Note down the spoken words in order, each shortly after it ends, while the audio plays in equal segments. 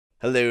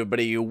Hello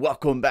everybody,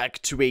 welcome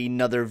back to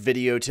another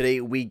video. Today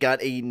we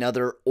got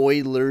another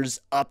Oilers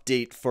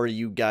update for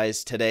you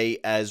guys today,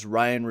 as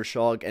Ryan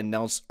Rishaug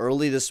announced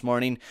early this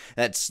morning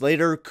that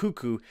Slater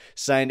Koekkoek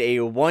signed a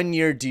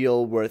one-year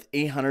deal worth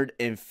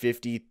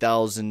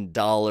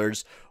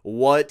 $850,000.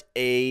 What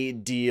a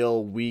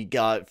deal we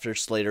got for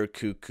Slater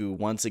Koekkoek.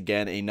 Once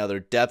again,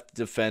 another depth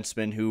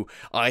defenseman who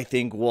I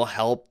think will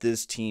help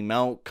this team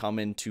out come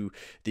into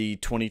the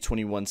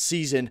 2021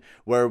 season,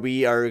 where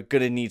we are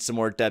going to need some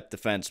more depth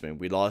defensemen.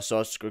 We lost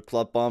Oscar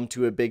Klutbaum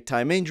to a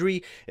big-time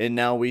injury, and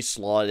now we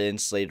slot in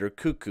Slater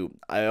Koekkoek.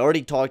 I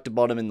already talked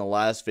about him in the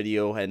last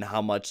video and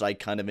how much I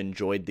kind of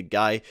enjoyed the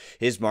guy.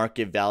 His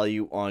market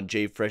value on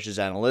JFresh's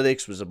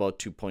analytics was about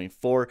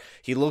 2.4.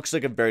 He looks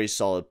like a very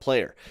solid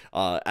player.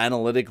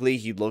 Analytically,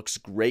 he looks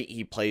great.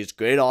 He plays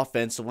great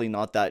offensively,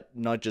 not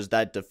just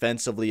that,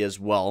 defensively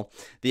as well.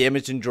 The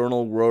Edmonton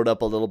Journal wrote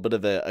up a little bit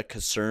of a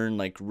concern,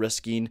 like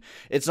risking.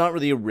 It's not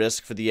really a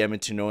risk for the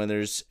Edmonton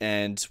Oilers,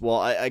 and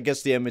well, I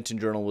guess the Edmonton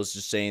Journal was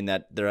just saying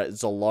that there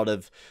is a lot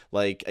of,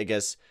 like, I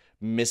guess,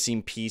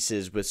 missing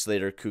pieces with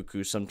Slater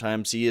Koekkoek.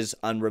 Sometimes he is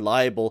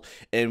unreliable,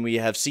 and we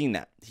have seen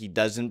that. He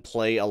doesn't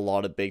play a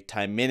lot of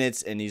big-time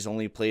minutes, and he's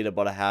only played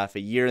about a half a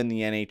year in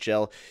the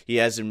NHL. He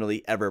hasn't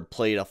really ever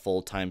played a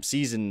full-time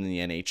season in the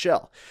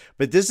NHL.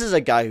 But this is a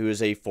guy who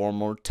is a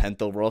former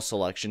 10th overall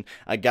selection,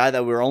 a guy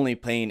that we're only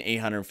paying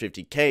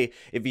 $850K.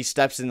 If he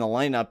steps in the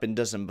lineup and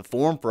doesn't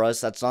perform for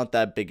us, that's not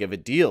that big of a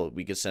deal.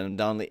 We could send him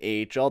down to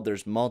the AHL.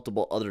 There's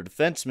multiple other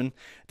defensemen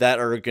that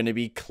are going to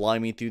be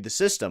climbing through the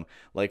system.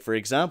 Like, for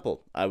example,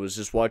 I was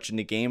just watching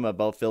a game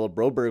about Philip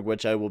Broberg,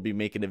 which I will be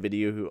making a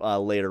video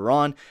later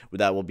on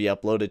that will be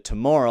uploaded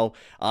tomorrow.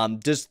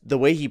 Just the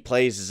way he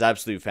plays is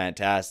absolutely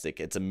fantastic.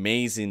 It's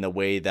amazing the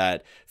way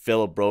that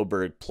Philip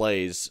Broberg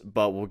plays,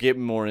 but we'll get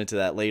more into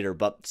that later.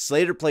 But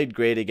Slater played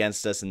great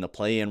against us in the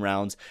play-in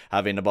rounds,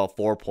 having about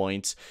 4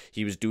 points.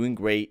 He was doing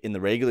great in the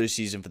regular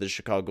season for the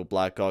Chicago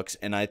Blackhawks,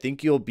 and I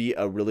think he'll be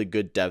a really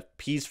good depth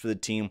piece for the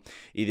team.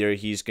 Either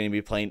he's going to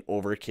be playing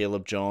over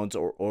Caleb Jones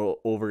or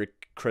over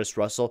Chris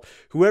Russell,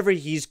 whoever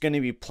he's going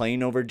to be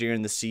playing over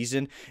during the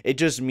season. It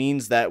just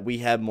means that we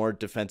have more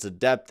defensive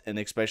depth, and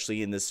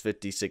especially in this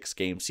 56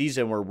 game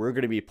season where we're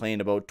going to be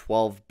playing about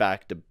 12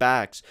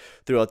 back-to-backs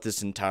throughout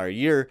this entire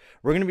year.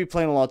 We're going to be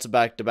playing lots of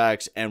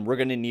back-to-backs, and we're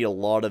going to need a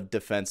lot of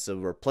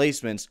defensive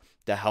replacements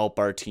to help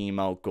our team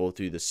out go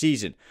through the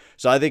season.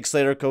 So I think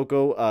Slater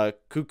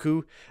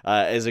Koekkoek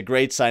is a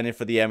great signing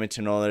for the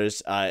Edmonton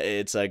Oilers.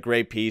 It's a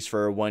great piece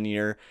for 1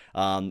 year,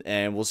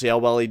 and we'll see how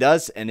well he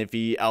does. And if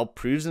he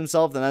outproves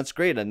himself, then that's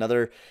great.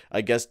 Another,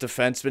 I guess,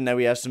 defenseman that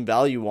we have some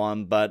value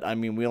on. But I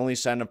mean, we only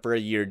signed him for a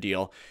year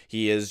deal.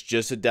 He is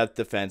just a depth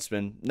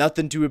defenseman,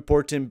 nothing too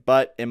important.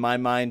 But in my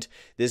mind,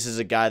 this is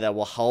a guy that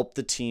will help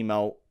the team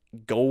out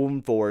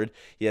going forward.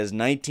 He has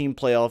 19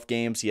 playoff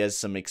games. He has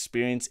some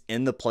experience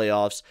in the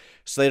playoffs.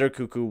 Slater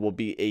Koekkoek will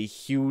be a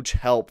huge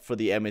help for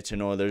the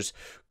Edmonton Oilers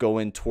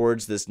going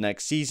towards this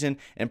next season,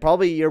 and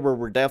probably a year where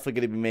we're definitely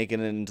going to be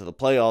making it into the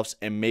playoffs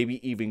and maybe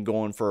even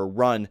going for a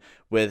run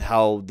with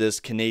how this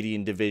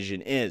Canadian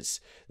division is.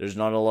 There's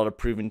not a lot of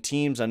proven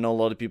teams. I know a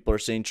lot of people are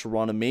saying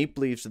Toronto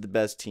Maple Leafs are the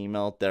best team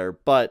out there,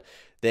 but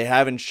they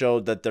haven't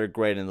showed that they're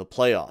great in the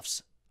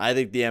playoffs. I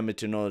think the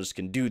Edmonton Oilers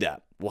can do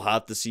that. We'll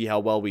have to see how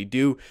well we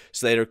do.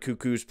 Slater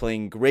Koekkoek is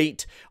playing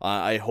great.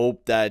 I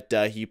hope that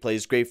he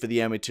plays great for the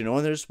Edmonton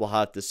Oilers. We'll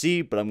have to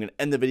see, but I'm going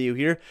to end the video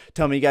here.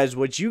 Tell me, guys,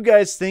 what you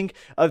guys think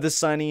of the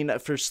signing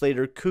for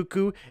Slater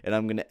Koekkoek, and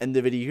I'm going to end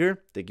the video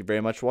here. Thank you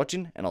very much for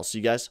watching, and I'll see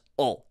you guys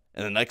all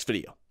in the next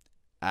video.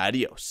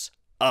 Adios,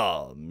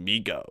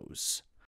 amigos.